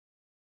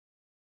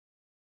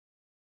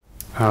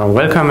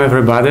Welcome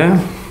everybody,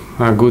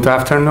 good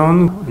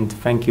afternoon, and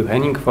thank you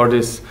Henning for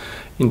this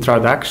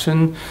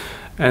introduction.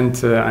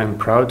 And I'm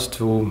proud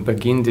to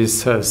begin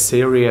this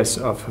series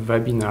of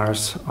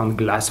webinars on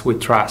glass we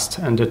trust.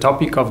 And the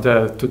topic of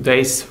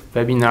today's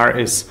webinar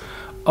is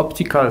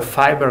optical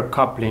fiber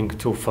coupling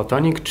to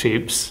photonic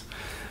chips.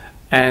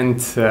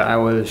 And I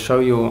will show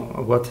you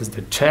what is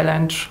the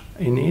challenge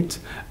in it.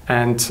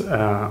 And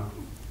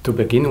to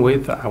begin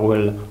with, I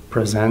will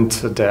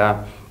present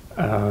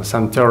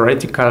some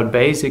theoretical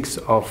basics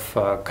of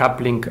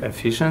coupling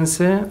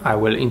efficiency. I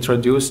will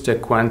introduce the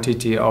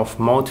quantity of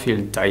mode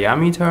field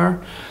diameter,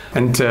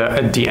 and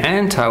at the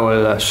end I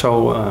will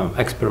show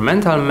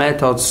experimental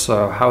methods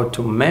how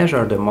to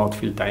measure the mode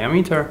field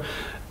diameter,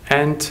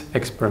 and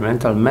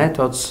experimental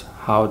methods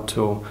how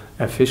to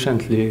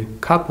efficiently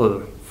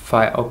couple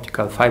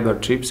optical fiber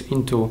chips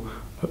into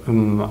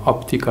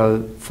optical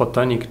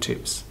photonic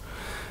chips.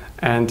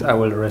 And I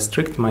will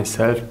restrict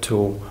myself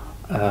to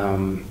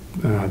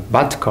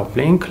butt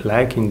coupling,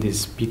 like in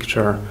this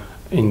picture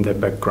in the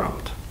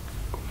background.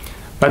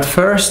 But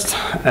first,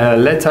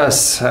 let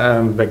us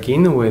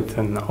begin with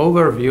an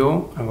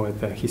overview,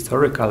 with a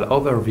historical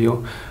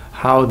overview,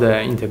 how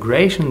the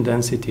integration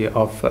density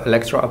of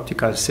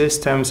electro-optical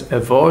systems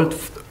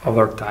evolved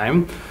over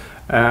time.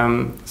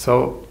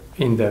 So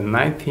in the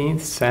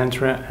 19th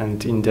century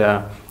and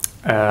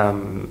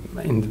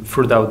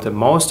throughout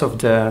most of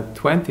the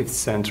 20th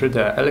century,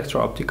 the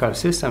electro-optical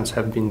systems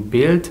have been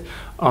built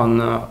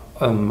on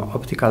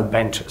optical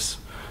benches.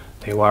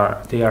 They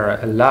are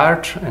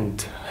large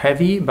and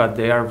heavy, but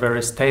they are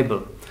very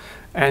stable.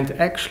 And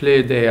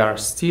actually, they are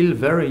still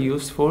very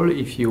useful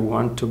if you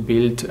want to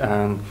build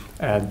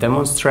a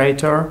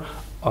demonstrator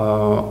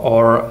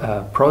or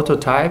a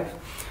prototype.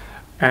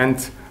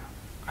 And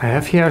I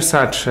have here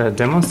such a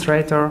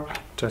demonstrator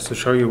just to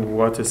show you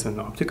what is an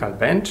optical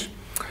bench.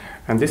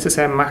 And this is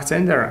a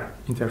Mach-Zehnder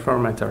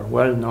interferometer,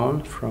 well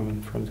known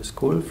from the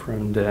school,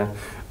 from the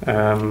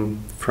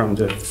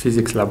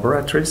physics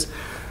laboratories.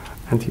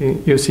 And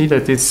you see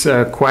that it's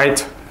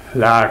quite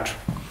large.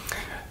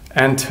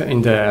 And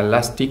in the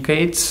last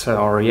decades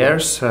or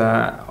years,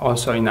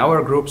 also in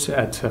our groups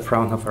at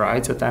Fraunhofer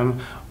IZM,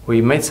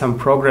 we made some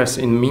progress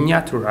in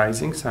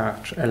miniaturizing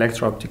such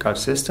electro-optical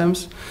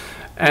systems.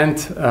 And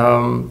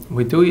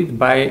we do it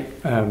by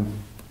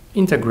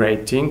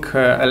integrating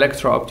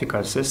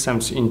electro-optical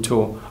systems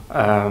into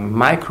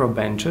micro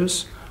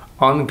benches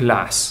on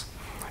glass.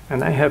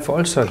 And I have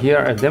also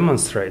here a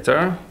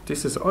demonstrator.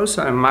 This is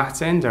also a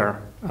Mach-Zehnder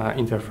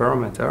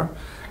interferometer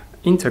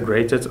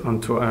integrated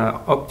onto an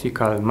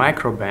optical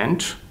micro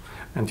bench.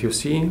 And you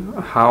see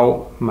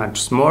how much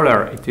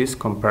smaller it is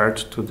compared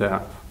to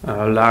the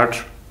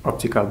large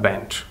optical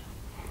bench.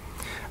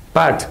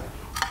 But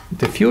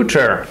the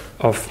future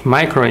of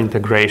micro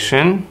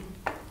integration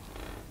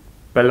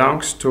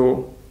belongs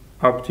to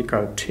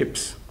optical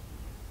chips.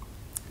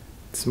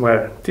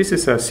 Well, this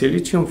is a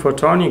silicon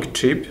photonic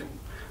chip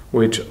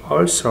which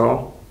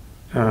also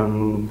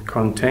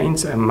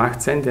contains a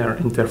Mach-Zehnder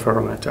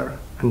interferometer.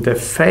 And the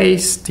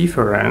phase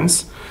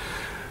difference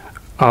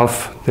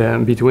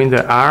between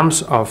the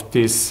arms of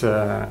this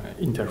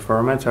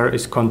interferometer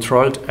is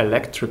controlled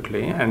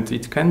electrically, and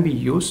it can be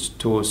used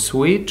to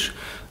switch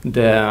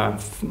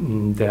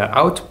the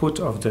output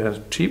of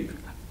the chip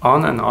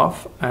on and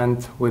off,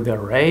 and with a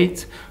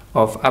rate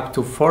of up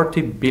to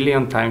 40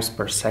 billion times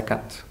per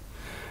second.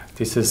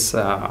 This is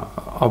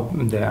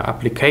the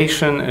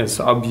application is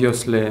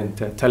obviously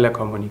the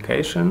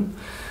telecommunication,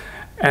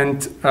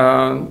 and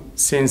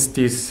since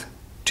these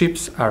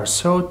chips are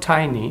so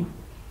tiny,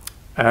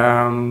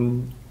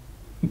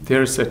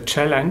 there's a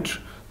challenge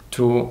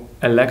to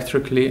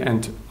electrically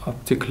and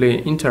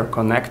optically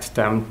interconnect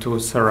them to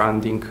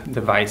surrounding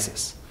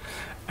devices.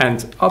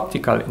 And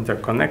optical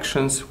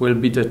interconnections will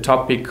be the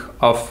topic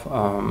of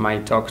my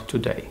talk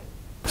today.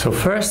 So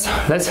first,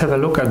 let's have a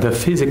look at the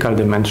physical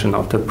dimension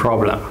of the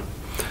problem.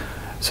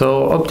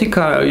 So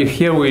optical,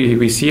 here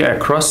we see a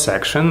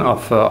cross-section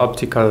of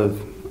optical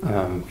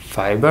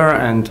fiber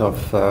and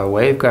of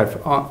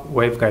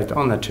waveguide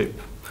on a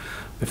chip.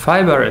 The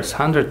fiber is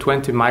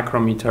 120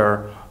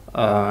 micrometer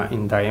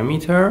in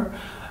diameter,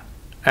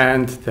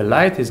 and the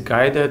light is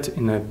guided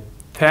in a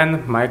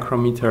 10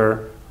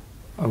 micrometer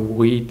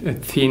with a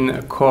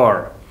thin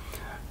core.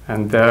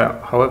 And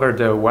however,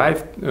 the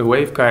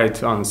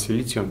waveguide on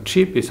silicon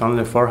chip is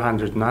only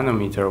 400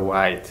 nanometer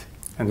wide,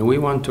 and we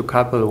want to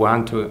couple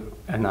one to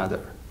another.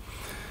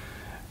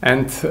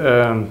 And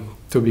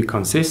to be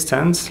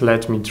consistent,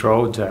 let me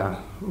draw the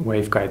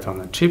waveguide on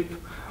a chip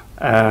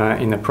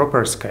in a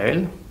proper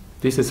scale.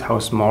 This is how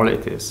small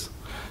it is.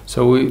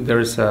 So there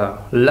is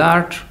a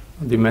large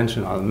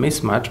dimensional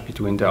mismatch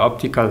between the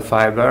optical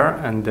fiber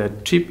and the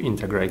chip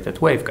integrated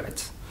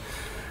waveguides.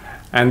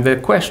 And the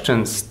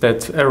questions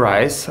that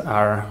arise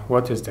are: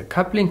 what is the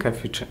coupling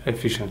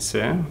efficiency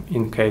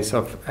in case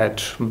of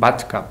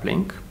edge-butt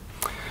coupling?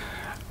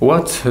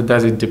 What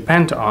does it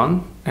depend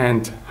on,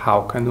 and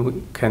how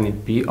can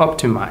it be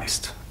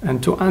optimized?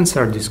 And to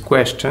answer these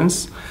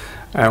questions,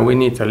 we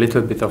need a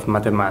little bit of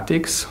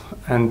mathematics,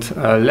 and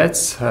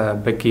let's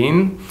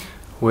begin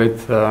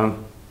with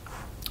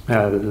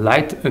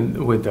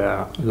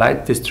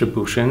light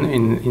distribution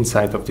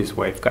inside of these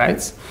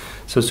waveguides.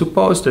 So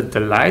suppose that the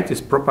light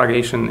is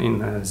propagation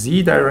in a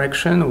z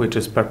direction, which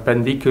is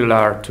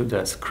perpendicular to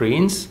the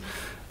screens,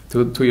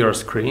 to your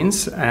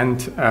screens,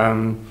 and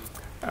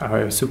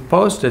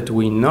suppose that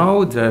we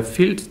know the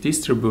field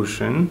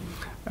distribution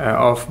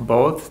of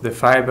both the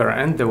fiber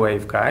and the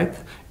waveguide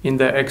in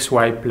the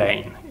xy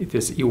plane. It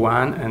is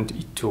E1 and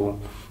E2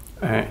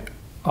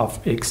 of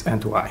x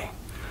and y.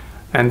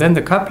 And then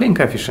the coupling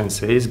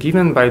efficiency is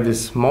given by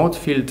this mode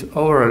field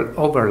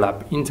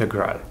overlap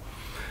integral.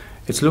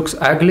 It looks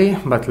ugly,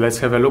 but let's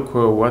have a look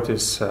what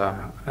is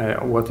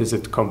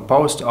it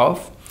composed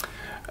of.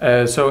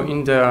 So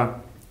in the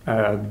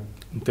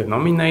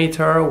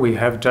denominator we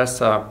have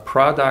just a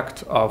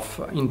product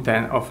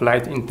of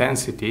light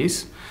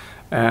intensities,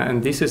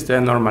 and this is the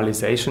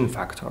normalization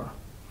factor.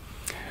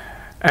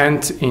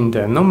 And in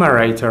the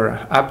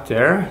numerator up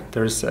there,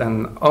 there's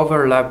an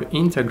overlap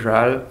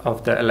integral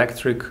of the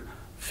electric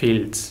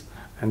fields,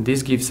 and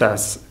this gives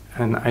us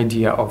an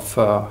idea of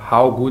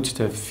how good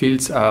the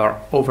fields are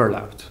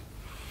overlapped.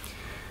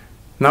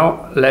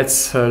 Now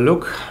let's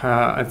look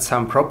at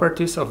some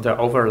properties of the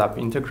overlap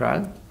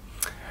integral.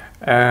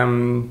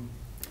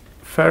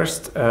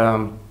 First,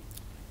 the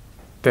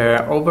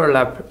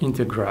overlap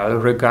integral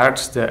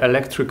regards the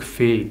electric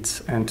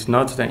fields and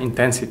not the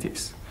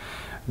intensities.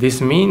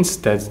 This means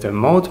that the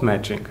mode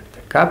matching,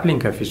 the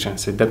coupling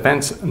efficiency,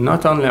 depends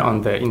not only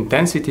on the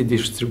intensity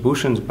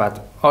distributions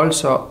but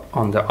also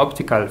on the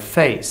optical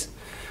phase.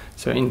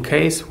 So in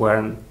case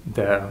when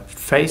the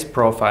phase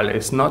profile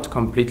is not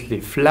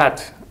completely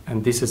flat,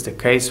 and this is the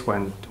case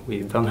when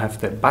we don't have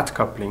the bad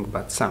coupling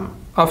but some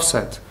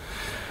offset,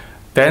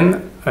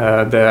 then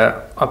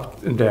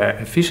the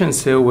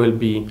efficiency will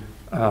be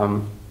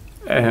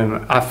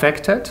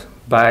affected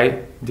by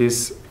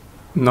this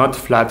not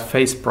flat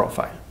phase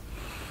profile.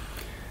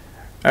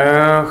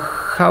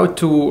 How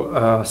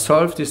to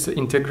solve this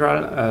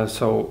integral?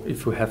 So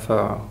if we have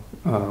a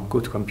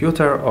good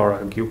computer or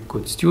a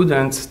good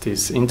student,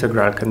 this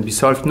integral can be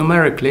solved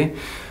numerically,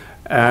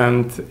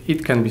 and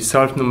it can be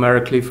solved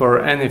numerically for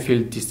any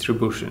field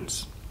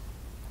distributions.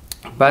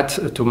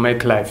 But to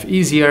make life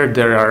easier,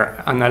 there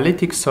are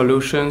analytic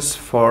solutions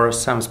for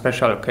some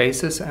special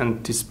cases,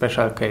 and this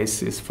special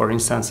case is, for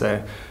instance,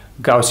 a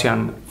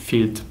Gaussian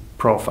field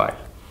profile.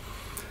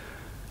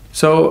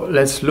 So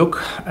let's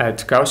look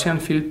at Gaussian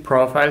field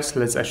profiles.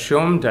 Let's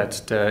assume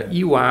that the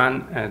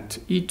E1 and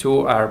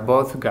E2 are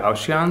both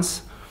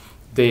Gaussians.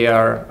 They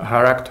are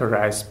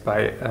characterized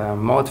by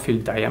mode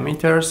field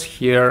diameters.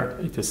 Here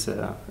it is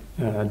a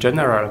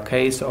general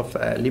case of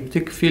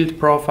elliptic field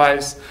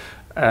profiles.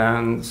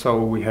 And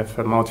so we have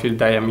mode field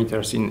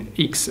diameters in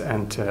x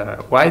and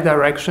y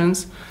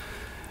directions.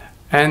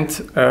 And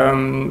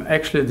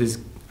actually this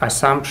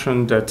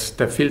assumption that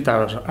the fields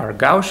are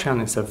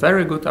Gaussian is a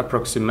very good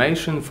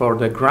approximation for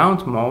the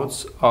ground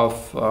modes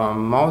of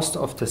most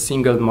of the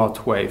single mode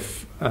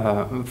waveguides.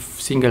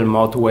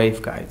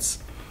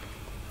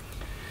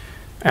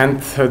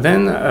 And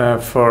then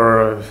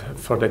for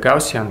the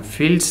Gaussian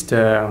fields,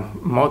 the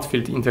mode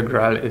field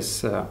integral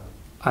is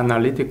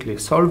analytically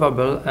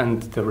solvable,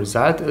 and the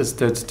result is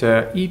that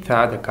the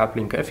eta, the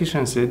coupling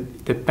efficiency,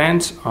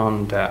 depends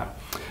on the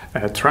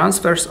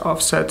transverse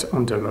offset,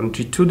 on the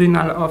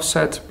longitudinal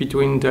offset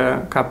between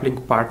the coupling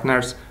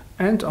partners,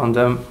 and on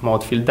the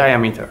mode field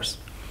diameters.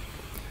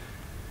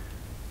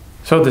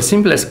 So the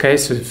simplest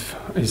case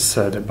is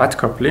the bad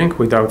coupling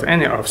without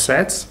any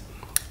offsets.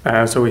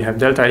 So we have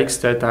delta x,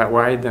 delta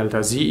y,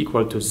 delta z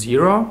equal to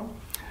 0,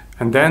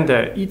 and then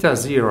the eta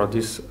 0,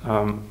 this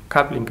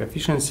coupling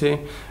efficiency,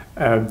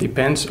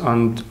 depends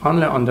only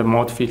on the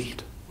mode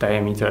field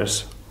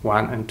diameters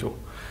 1 and 2.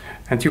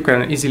 And you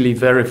can easily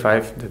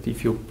verify that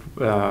if you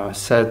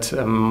set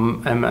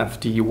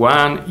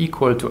MFD1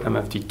 equal to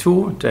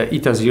MFD2, the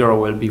eta 0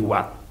 will be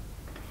 1.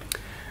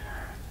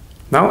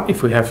 Now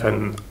if we have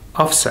an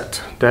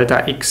offset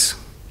delta x,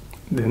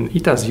 then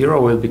eta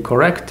 0 will be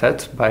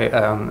corrected by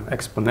an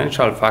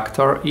exponential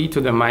factor e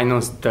to the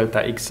minus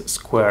delta x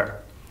squared.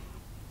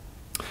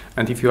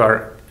 And if you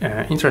are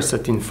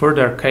interested in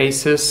further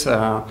cases,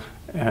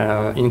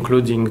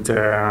 including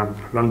the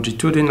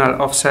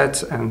longitudinal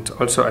offset and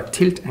also a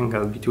tilt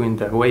angle between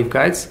the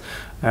waveguides,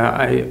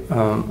 I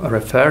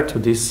refer to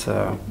this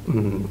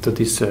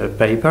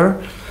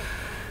paper.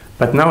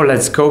 But now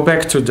let's go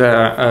back to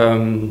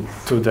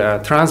the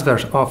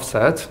transverse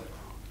offset,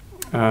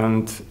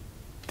 and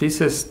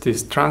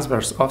this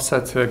transverse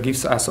offset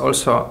gives us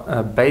also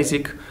a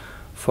basic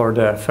for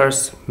the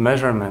first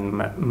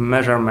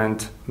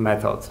measurement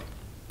method.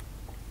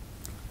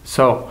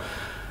 So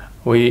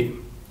we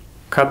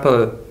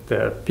couple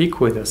the peak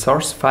with the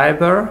source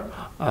fiber,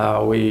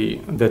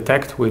 we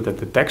detect with the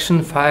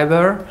detection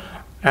fiber,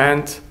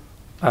 and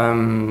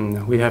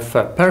we have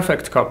a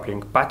perfect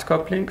coupling, path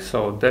coupling,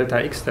 so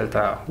delta x,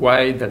 delta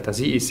y, delta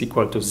z is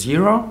equal to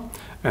 0.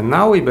 And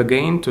now we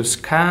begin to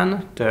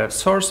scan the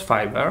source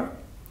fiber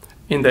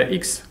in the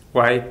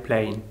XY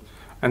plane,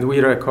 and we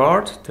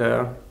record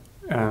the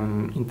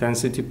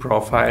intensity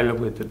profile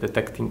with the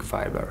detecting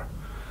fiber.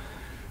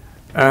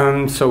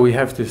 So we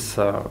have this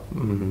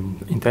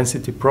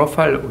intensity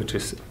profile, which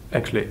is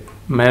actually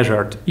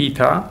measured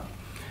eta.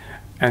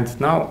 And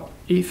now,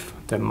 if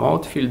the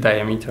mode field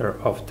diameter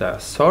of the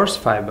source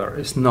fiber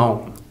is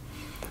known,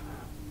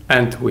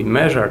 and we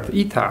measured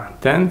eta,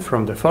 then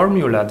from the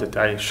formula that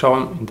I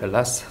shown in the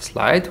last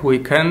slide, we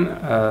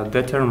can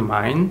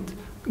determine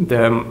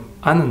the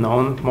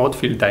unknown mode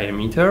field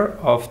diameter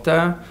of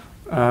the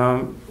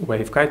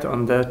waveguide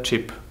on the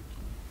chip.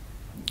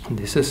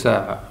 This is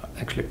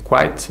actually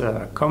quite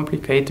a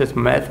complicated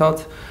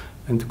method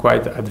and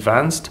quite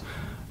advanced,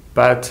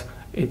 but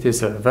it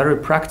is very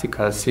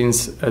practical,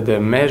 since the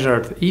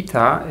measured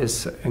eta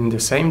is in the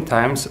same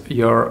times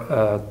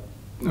your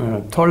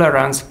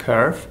tolerance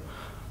curve.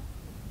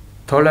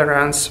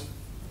 Tolerance,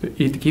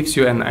 it gives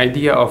you an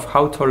idea of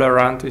how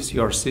tolerant is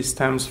your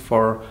systems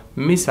for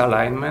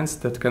misalignments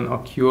that can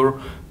occur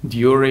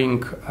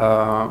during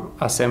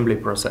assembly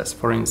process,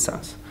 for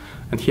instance.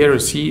 And here you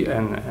see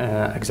an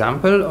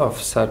example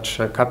of such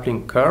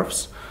coupling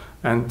curves,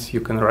 and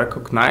you can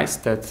recognize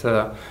that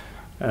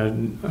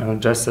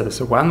just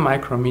as 1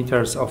 micrometer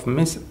of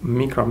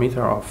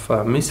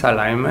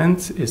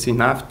misalignment is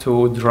enough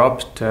to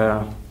drop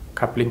the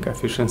coupling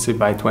efficiency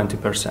by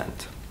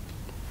 20%.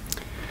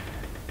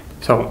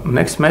 So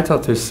next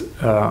method is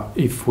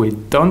if we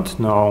don't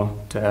know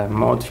the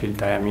mode field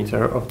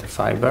diameter of the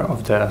fiber,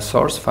 of the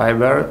source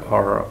fiber,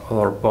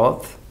 or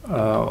both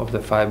of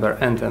the fiber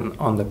and then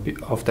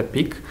of the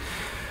peak,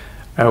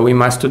 we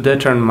must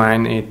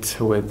determine it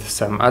with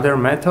some other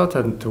method,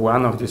 and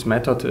one of these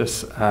methods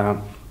is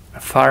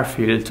far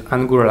field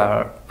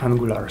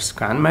angular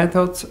scan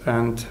method,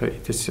 and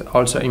it is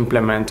also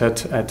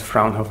implemented at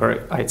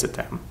Fraunhofer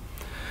IZM.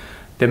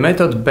 The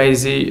method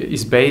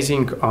is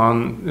basing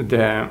on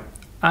the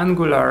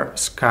angular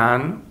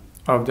scan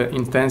of the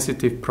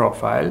intensity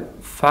profile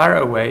far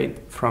away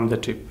from the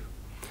chip.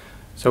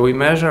 So we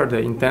measure the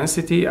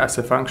intensity as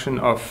a function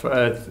of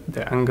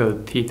the angle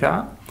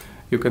theta.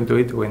 You can do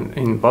it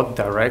in both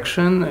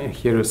directions.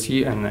 Here you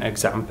see an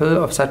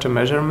example of such a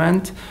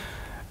measurement.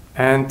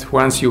 And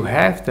once you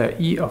have the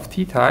E of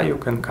theta, you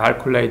can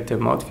calculate the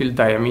mode field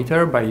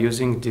diameter by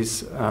using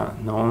this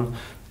known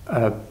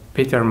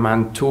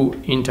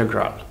Peterman-2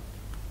 integral.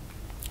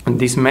 And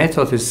this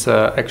method is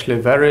actually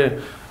very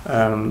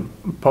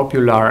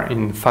popular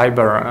in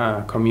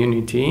fiber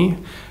community.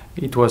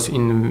 It was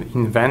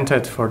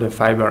invented for the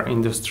fiber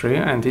industry,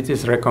 and it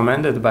is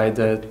recommended by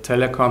the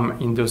Telecom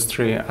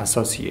Industry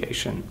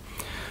Association.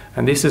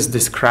 And this is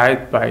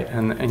described by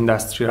an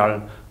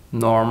industrial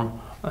norm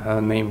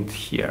named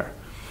here.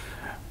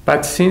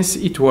 But since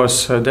it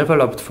was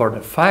developed for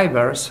the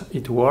fibers,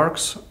 it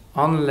works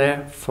only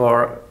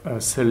for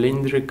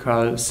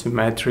cylindrical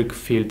symmetric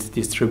field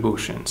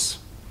distributions.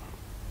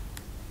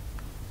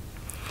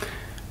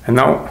 And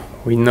now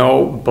we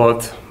know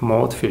both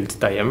mode field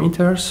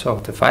diameters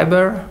of the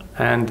fiber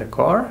and the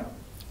core,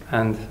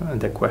 and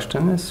the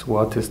question is,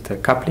 what is the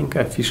coupling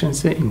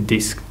efficiency in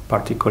this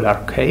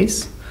particular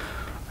case?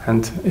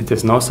 And it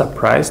is no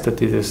surprise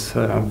that it is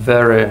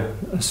very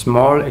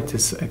small. It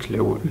is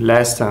actually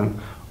less than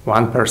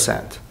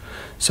 1%.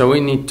 So we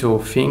need to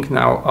think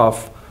now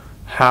of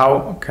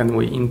how can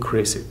we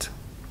increase it.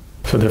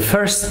 So the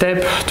first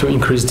step to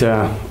increase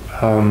the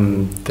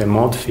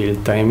mode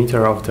field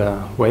diameter of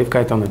the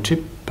waveguide on the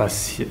chip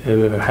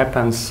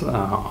happens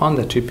on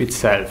the chip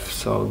itself.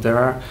 So there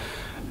are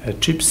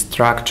chip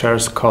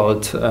structures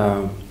called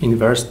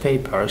inverse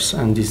tapers,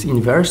 and this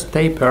inverse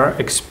taper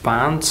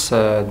expands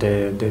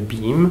the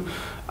beam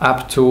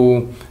up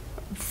to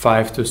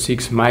 5 to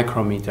 6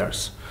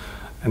 micrometers.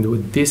 And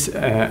with this,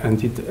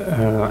 it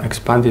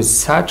expanded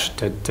such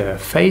that the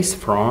face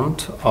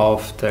front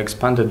of the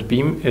expanded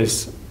beam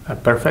is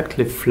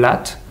perfectly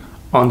flat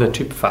on the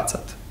chip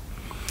facade.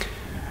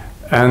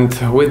 And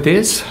with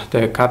this,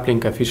 the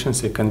coupling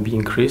efficiency can be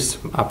increased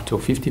up to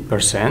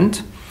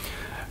 50%.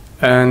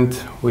 And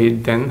we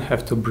then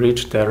have to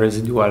bridge the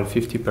residual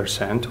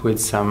 50% with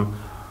some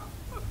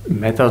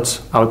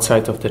methods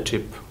outside of the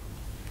chip.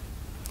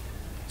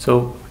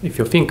 So if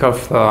you think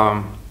of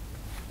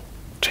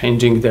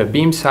changing the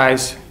beam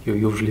size, you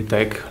usually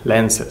take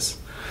lenses.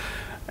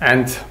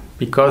 And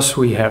because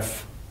we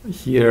have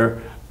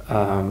here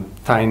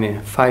tiny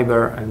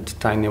fiber and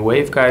tiny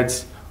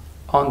waveguides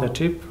on the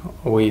chip,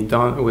 we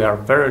are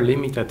very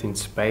limited in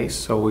space,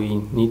 so we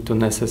need to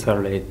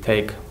necessarily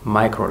take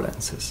micro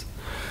lenses.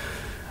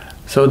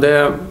 So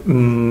the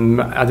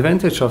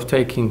advantage of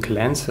taking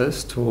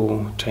lenses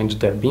to change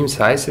the beam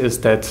size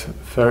is that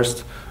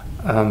first,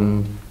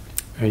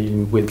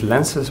 with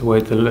lenses,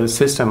 with a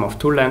system of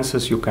 2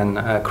 lenses, you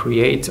can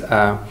create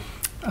a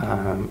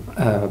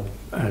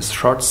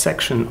short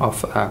section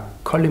of a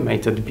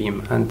collimated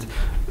beam, and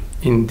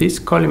in this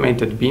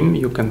collimated beam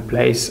you can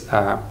place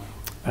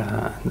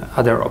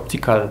another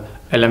optical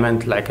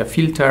element like a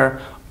filter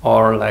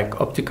or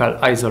like optical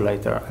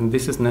isolator, and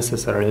this is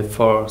necessary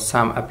for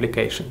some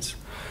applications.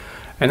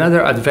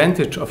 Another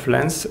advantage of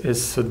lens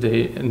is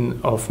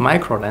of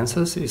micro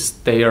lenses is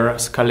their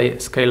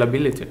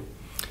scalability.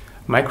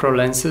 Micro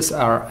lenses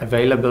are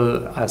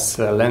available as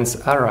lens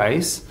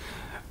arrays,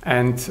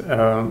 and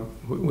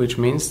which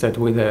means that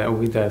with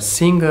a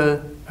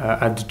single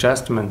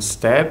adjustment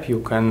step you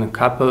can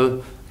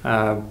couple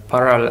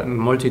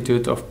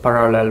multitude of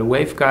parallel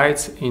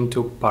waveguides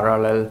into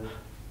parallel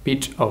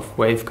pitch of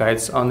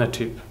waveguides on a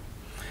chip.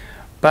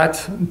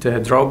 But the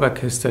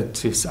drawback is that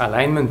this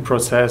alignment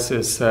process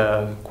is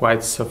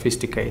quite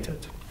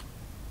sophisticated.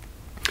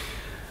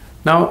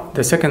 Now,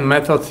 the second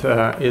method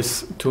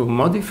is to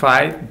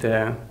modify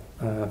the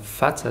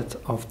facet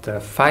of the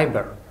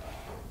fiber.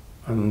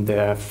 And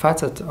the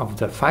facet of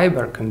the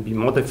fiber can be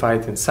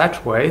modified in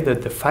such way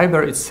that the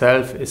fiber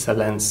itself is a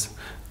lens.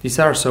 These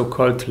are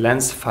so-called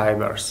lens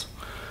fibers.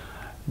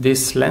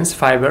 This lens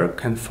fiber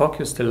can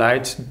focus the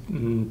light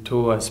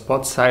to a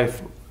spot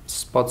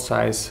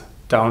size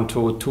down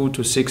to 2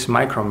 to 6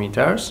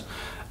 micrometers,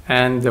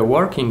 and the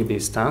working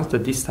distance, the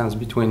distance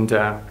between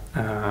the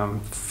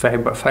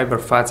fiber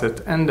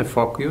facet and the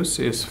focus,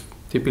 is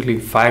typically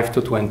 5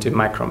 to 20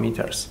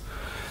 micrometers.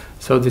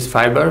 So these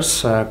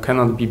fibers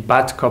cannot be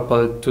butt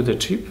coupled to the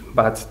chip,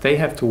 but they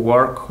have to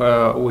work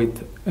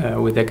with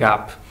a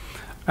gap,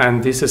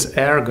 and this is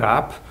air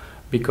gap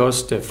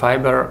because the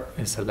fiber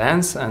is a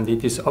lens and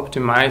it is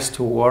optimized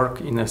to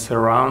work in a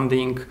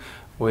surrounding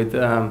with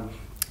a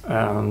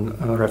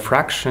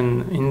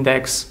refraction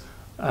index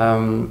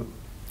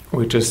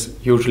which is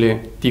usually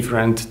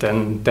different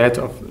than that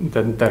of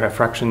the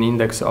refraction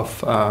index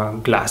of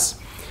glass.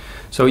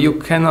 So you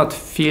cannot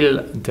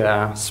fill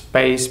the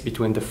space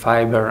between the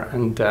fiber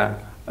and the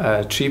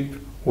chip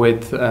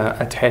with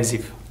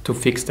adhesive to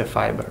fix the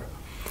fiber.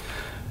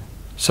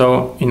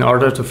 So in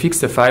order to fix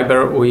the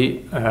fiber,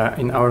 we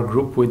in our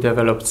group we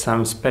developed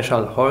some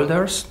special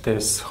holders.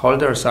 These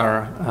holders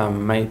are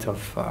made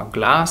of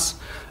glass,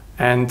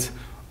 and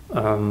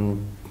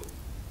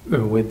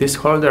with these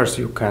holders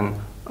you can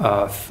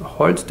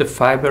hold the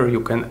fiber,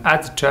 you can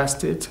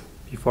adjust it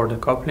before the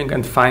coupling,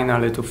 and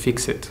finally to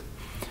fix it.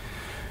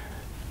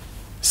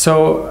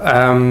 So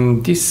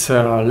these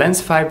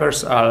lens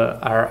fibers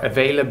are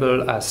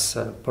available as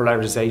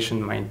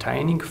polarization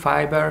maintaining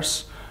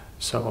fibers,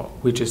 so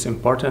which is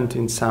important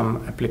in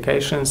some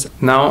applications.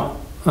 Now,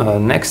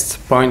 next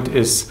point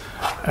is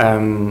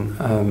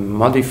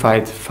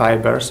modified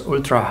fibers,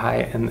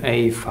 ultra-high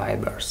NA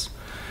fibers.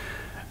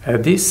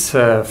 These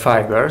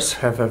fibers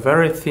have a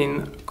very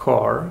thin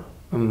core,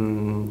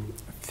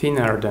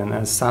 thinner than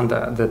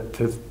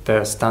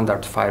the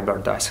standard fiber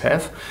does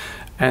have,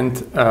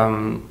 and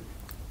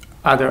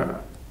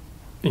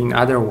in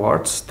other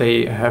words,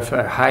 they have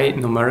a high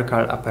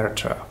numerical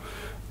aperture.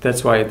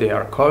 That's why they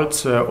are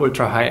called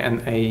ultra-high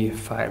NA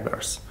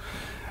fibers.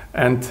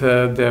 And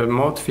the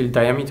mode field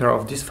diameter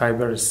of this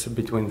fiber is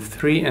between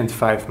 3 and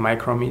 5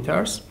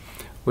 micrometers,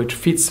 which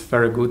fits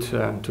very good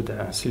to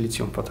the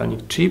silicon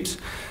photonic chips.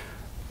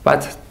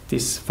 But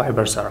these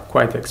fibers are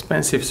quite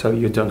expensive, so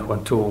you don't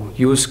want to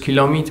use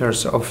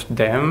kilometers of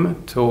them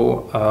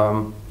to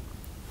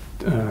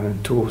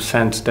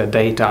send the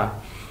data.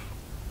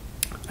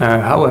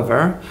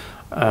 However,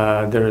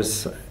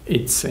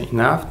 it's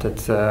enough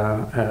that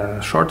a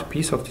short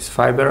piece of this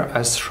fiber,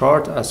 as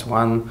short as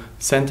 1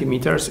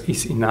 centimeter,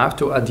 is enough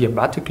to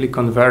adiabatically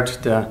convert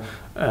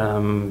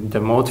the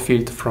mode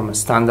field from a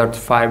standard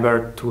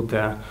fiber to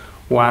the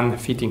one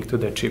fitting to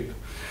the chip.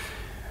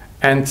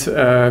 And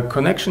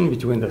connection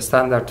between the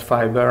standard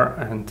fiber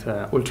and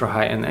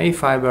ultra-high NA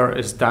fiber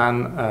is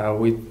done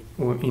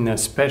in a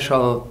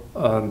special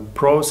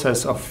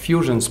process of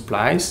fusion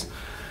splice.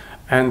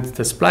 And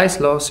the splice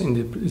loss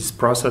in this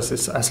process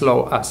is as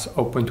low as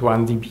 0.1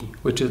 dB,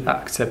 which is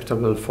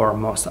acceptable for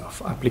most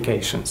of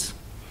applications.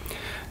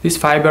 These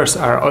fibers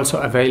are also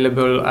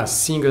available as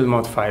single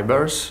mode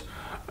fibers,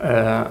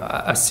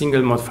 as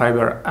single mode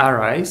fiber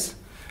arrays.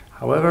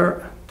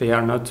 However, they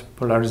are not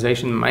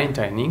polarization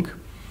maintaining,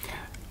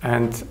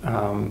 and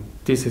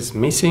this is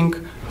missing.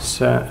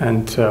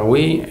 So,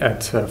 we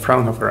at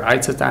Fraunhofer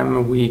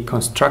IZM, we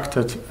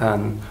constructed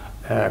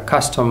a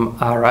custom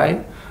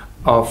array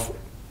of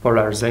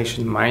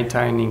polarization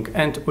maintaining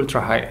and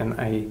ultra-high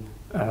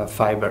NA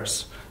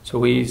fibers. So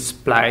we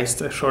spliced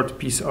a short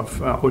piece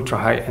of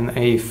ultra-high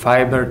NA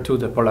fiber to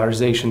the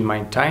polarization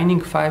maintaining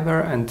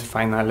fiber, and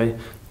finally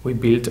we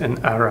built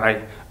an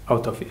array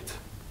out of it.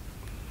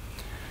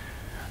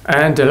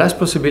 And the last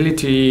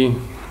possibility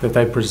that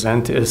I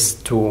present is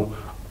to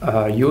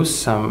use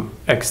some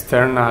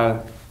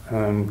external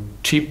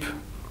chip,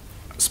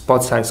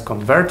 spot size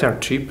converter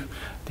chip.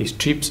 These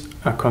chips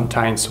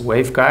contains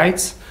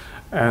waveguides,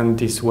 and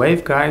these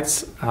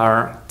waveguides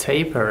are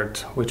tapered,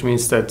 which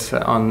means that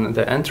on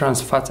the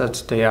entrance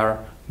facet they are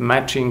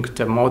matching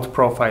the mode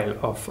profile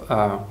of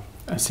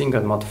a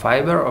single mode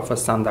fiber, of a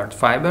standard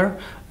fiber,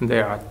 and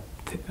they are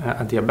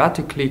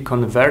adiabatically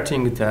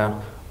converting the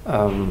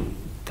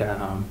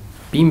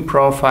beam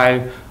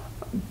profile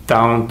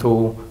down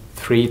to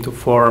 3 to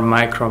 4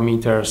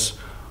 micrometers,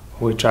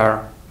 which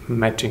are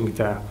matching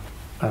the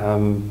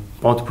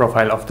mode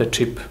profile of the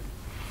chip.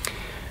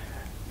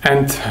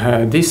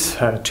 And these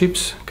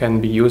chips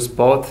can be used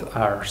both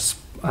as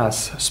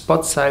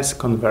spot size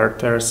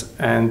converters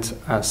and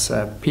as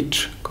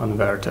pitch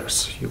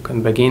converters. You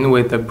can begin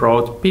with a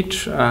broad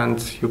pitch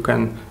and you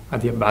can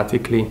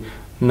adiabatically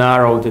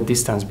narrow the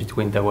distance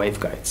between the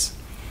waveguides.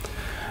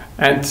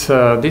 And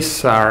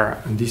these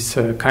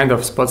kind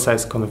of spot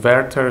size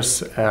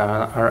converters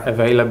are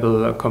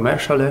available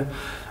commercially,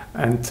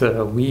 and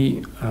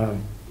we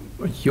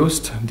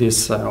used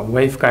these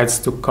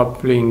waveguides to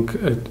couplings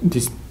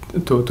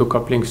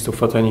to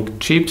photonic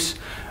chips,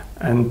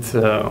 and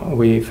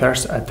we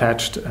first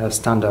attached a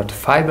standard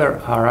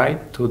fiber array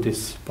to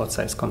this spot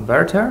size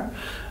converter,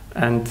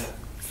 and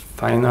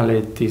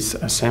finally this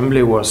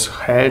assembly was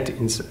held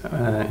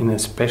in a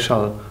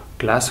special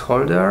glass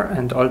holder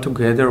and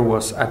altogether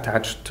was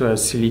attached to a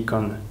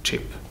silicon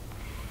chip.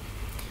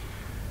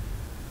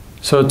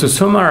 So to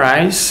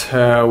summarize,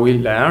 we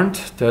learned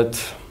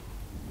that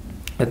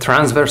a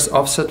transverse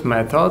offset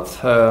method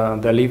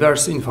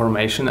delivers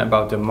information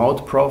about the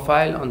mode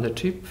profile on the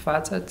chip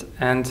facet,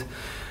 and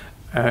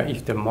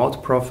if the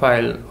mode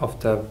profile of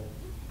the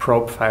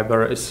probe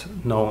fiber is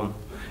known.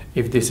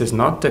 If this is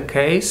not the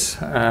case,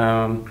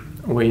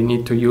 we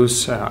need to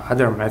use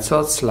other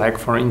methods, like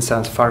for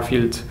instance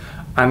far-field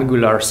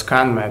angular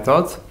scan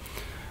method,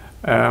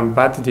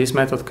 but this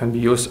method can be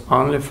used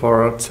only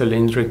for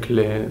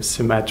cylindrically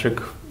symmetric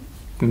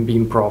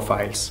beam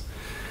profiles.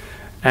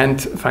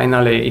 And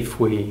finally, if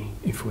we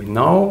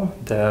know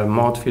the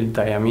mode field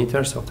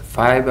diameters of the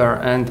fiber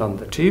and on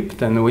the chip,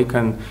 then we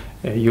can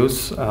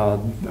use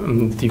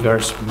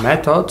diverse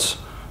methods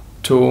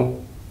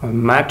to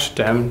match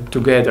them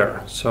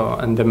together. So,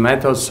 and the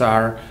methods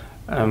are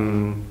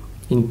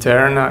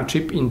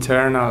chip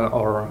internal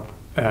or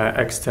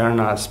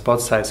external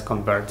spot size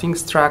converting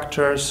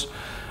structures.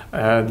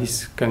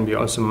 This can be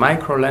also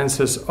micro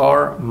lenses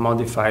or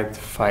modified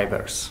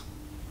fibers.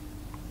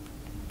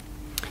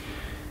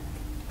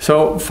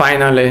 So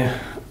finally,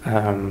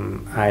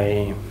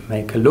 I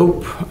make a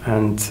loop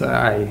and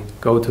I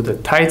go to the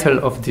title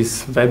of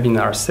this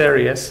webinar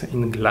series,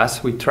 In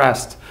Glass We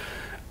Trust,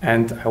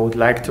 and I would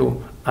like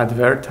to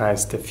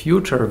advertise the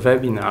future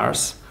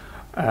webinars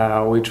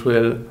which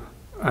will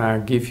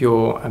give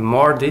you a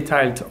more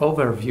detailed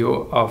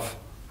overview of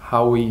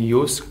how we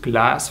use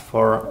glass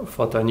for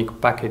photonic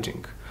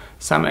packaging.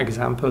 Some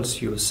examples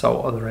you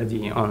saw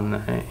already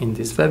in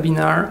this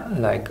webinar,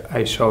 like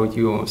I showed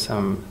you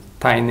some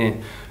tiny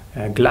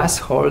glass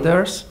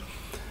holders,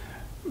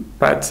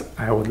 but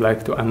I would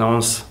like to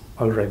announce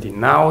already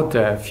now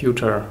the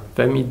future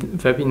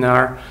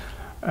webinar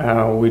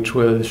which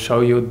will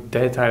show you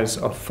details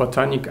of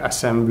photonic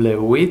assembly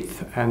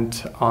with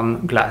and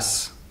on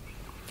glass.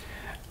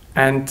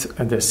 And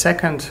the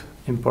second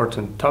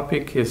important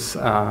topic is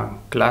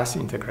glass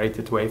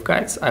integrated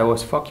waveguides. I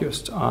was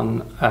focused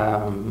on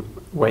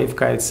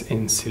waveguides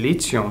in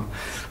silicium,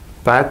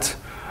 but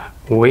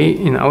we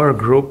in our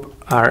group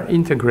are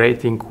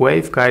integrating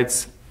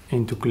waveguides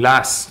into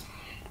glass.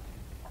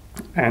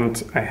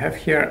 And I have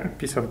here a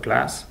piece of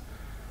glass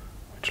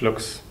which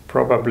looks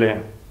probably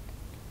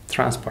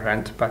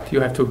transparent, but you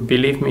have to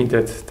believe me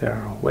that there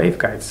are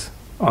waveguides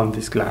on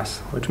this glass,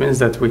 which means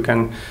that we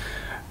can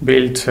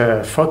build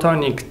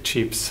photonic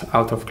chips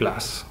out of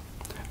glass.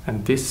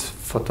 And these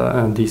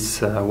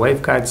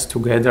waveguides,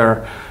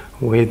 together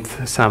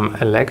with some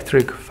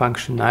electric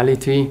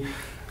functionality,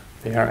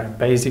 they are a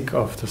basic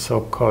of the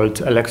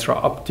so-called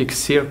electro-optic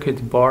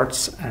circuit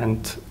boards,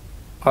 and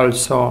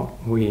also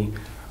we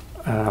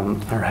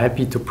are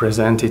happy to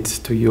present it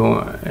to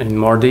you in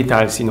more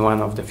details in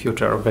one of the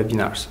future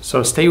webinars.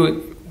 So stay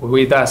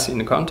with us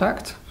in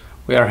contact.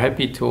 We are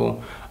happy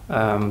to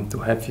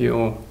have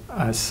you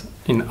as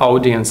an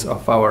audience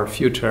of our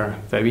future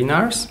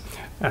webinars.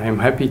 I am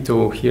happy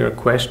to hear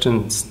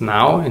questions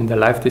now in the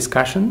live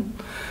discussion,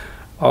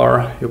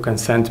 or you can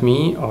send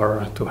me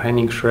or to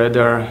Henning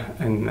Schroeder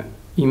an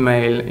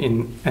email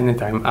in any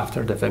time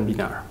after the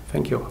webinar.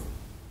 Thank you.